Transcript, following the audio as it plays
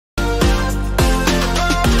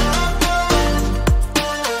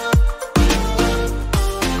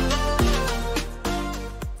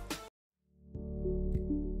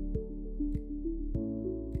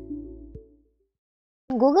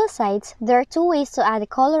In Google Slides, there are two ways to add a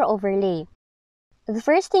color overlay. The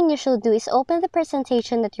first thing you should do is open the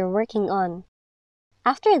presentation that you're working on.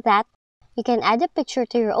 After that, you can add a picture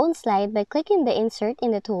to your own slide by clicking the Insert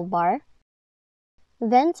in the toolbar.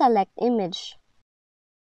 Then select Image.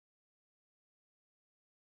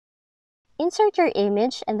 Insert your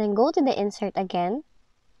image and then go to the Insert again,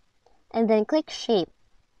 and then click Shape.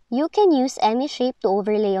 You can use any shape to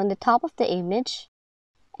overlay on the top of the image,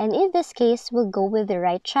 and in this case, we'll go with the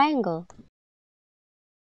right triangle.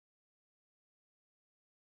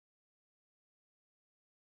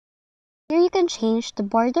 Here you can change the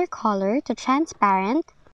border color to transparent,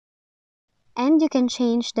 and you can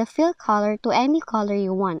change the fill color to any color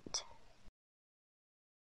you want.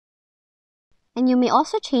 And you may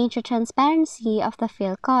also change the transparency of the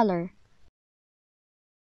fill color.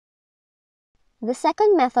 The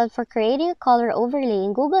second method for creating a color overlay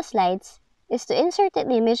in Google Slides is to insert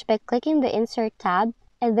an image by clicking the Insert tab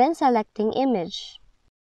and then selecting Image.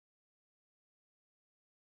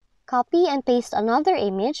 Copy and paste another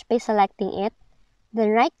image by selecting it, then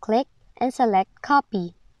right-click and select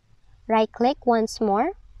Copy. Right-click once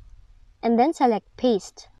more, and then select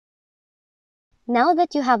Paste. Now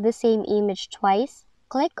that you have the same image twice,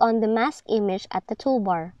 click on the Mask image at the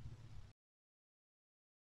toolbar.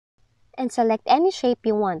 And select any shape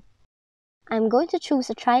you want. I'm going to choose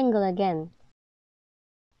a triangle again.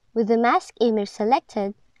 With the Mask image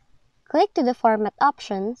selected, click to the Format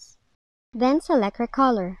options, then select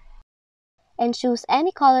Recolor, and choose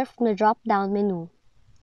any color from the drop-down menu.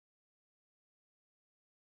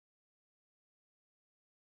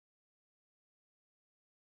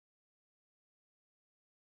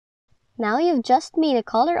 Now you've just made a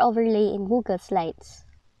color overlay in Google Slides.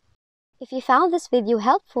 If you found this video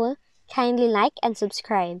helpful, kindly like and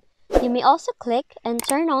subscribe. You may also click and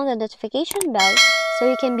turn on the notification bell so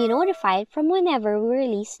you can be notified from whenever we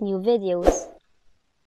release new videos.